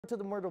To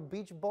the Myrtle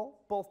Beach Bowl.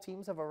 Both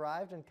teams have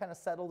arrived and kind of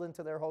settled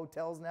into their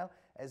hotels now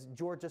as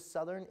Georgia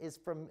Southern is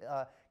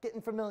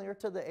getting familiar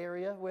to the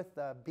area with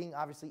being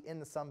obviously in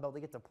the Sun Belt. They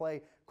get to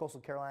play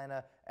Coastal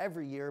Carolina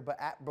every year, but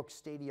at Brooks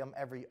Stadium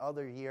every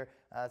other year.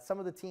 Some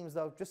of the teams,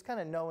 though, just kind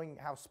of knowing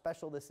how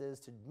special this is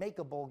to make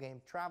a bowl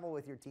game, travel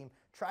with your team,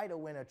 try to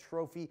win a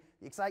trophy.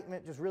 The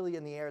excitement just really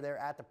in the air there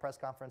at the press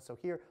conference. So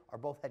here are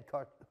both head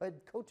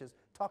coaches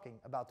talking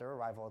about their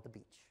arrival at the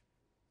beach.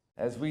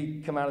 As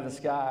we come out of the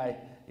sky,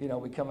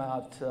 we come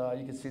out,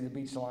 you can see the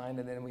beach line,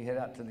 and then we head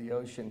out to the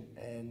ocean,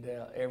 and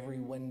every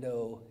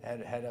window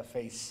had a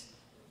face,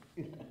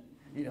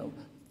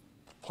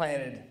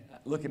 planted,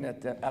 looking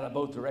at out of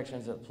both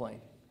directions of the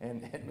plane.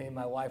 And me and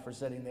my wife were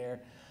sitting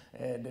there,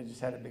 and they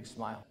just had a big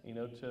smile.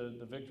 To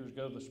the victors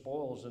go the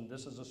spoils, and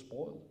this is a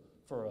spoil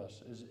for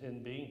us is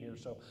in being here.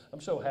 So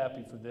I'm so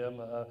happy for them.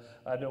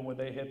 I know when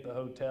they hit the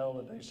hotel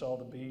and they saw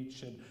the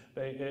beach and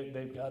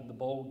they've gotten the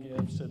bowl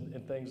gifts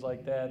and things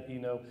like that,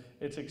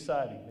 it's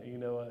exciting.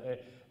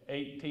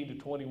 18 to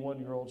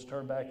 21-year-olds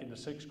turn back into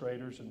sixth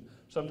graders, and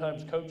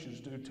sometimes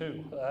coaches do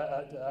too.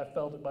 I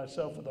felt it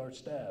myself with our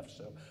staff,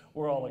 so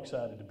we're all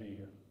excited to be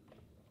here.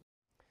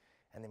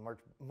 And the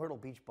Myrtle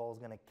Beach Bowl is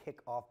going to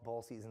kick off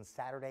bowl season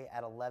Saturday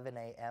at 11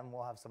 a.m.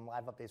 We'll have some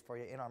live updates for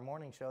you in our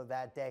morning show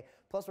that day.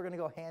 Plus, we're going to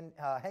go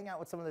hang out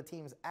with some of the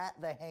teams at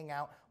the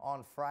Hangout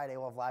on Friday.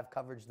 We'll have live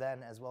coverage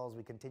then, as well as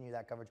we continue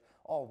that coverage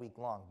all week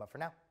long. But for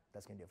now,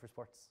 that's going to do it for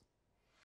sports.